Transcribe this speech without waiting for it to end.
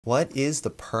What is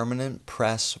the permanent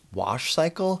press wash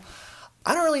cycle?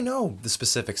 I don't really know the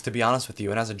specifics, to be honest with you,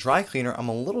 and as a dry cleaner, I'm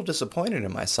a little disappointed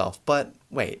in myself, but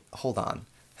wait, hold on.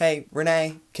 Hey,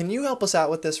 Renee, can you help us out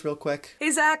with this real quick?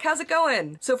 Hey Zach, how's it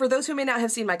going? So for those who may not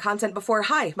have seen my content before,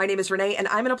 hi, my name is Renee and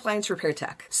I'm an appliance repair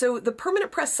tech. So the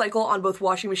permanent press cycle on both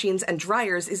washing machines and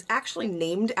dryers is actually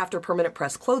named after permanent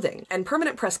press clothing. And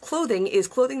permanent press clothing is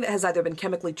clothing that has either been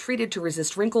chemically treated to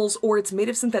resist wrinkles or it's made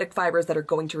of synthetic fibers that are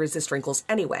going to resist wrinkles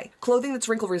anyway. Clothing that's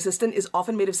wrinkle resistant is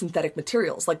often made of synthetic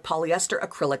materials like polyester,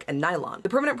 acrylic, and nylon. The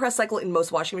permanent press cycle in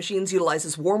most washing machines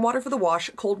utilizes warm water for the wash,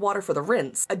 cold water for the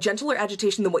rinse, a gentler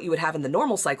agitation than what you would have in the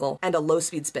normal cycle, and a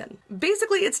low-speed spin.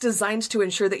 Basically, it's designed to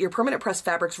ensure that your permanent press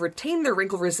fabrics retain their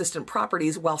wrinkle-resistant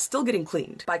properties while still getting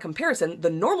cleaned. By comparison, the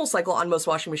normal cycle on most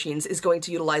washing machines is going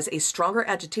to utilize a stronger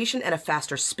agitation and a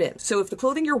faster spin. So if the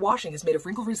clothing you're washing is made of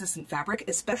wrinkle-resistant fabric,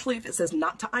 especially if it says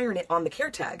not to iron it on the care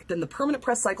tag, then the permanent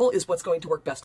press cycle is what's going to work best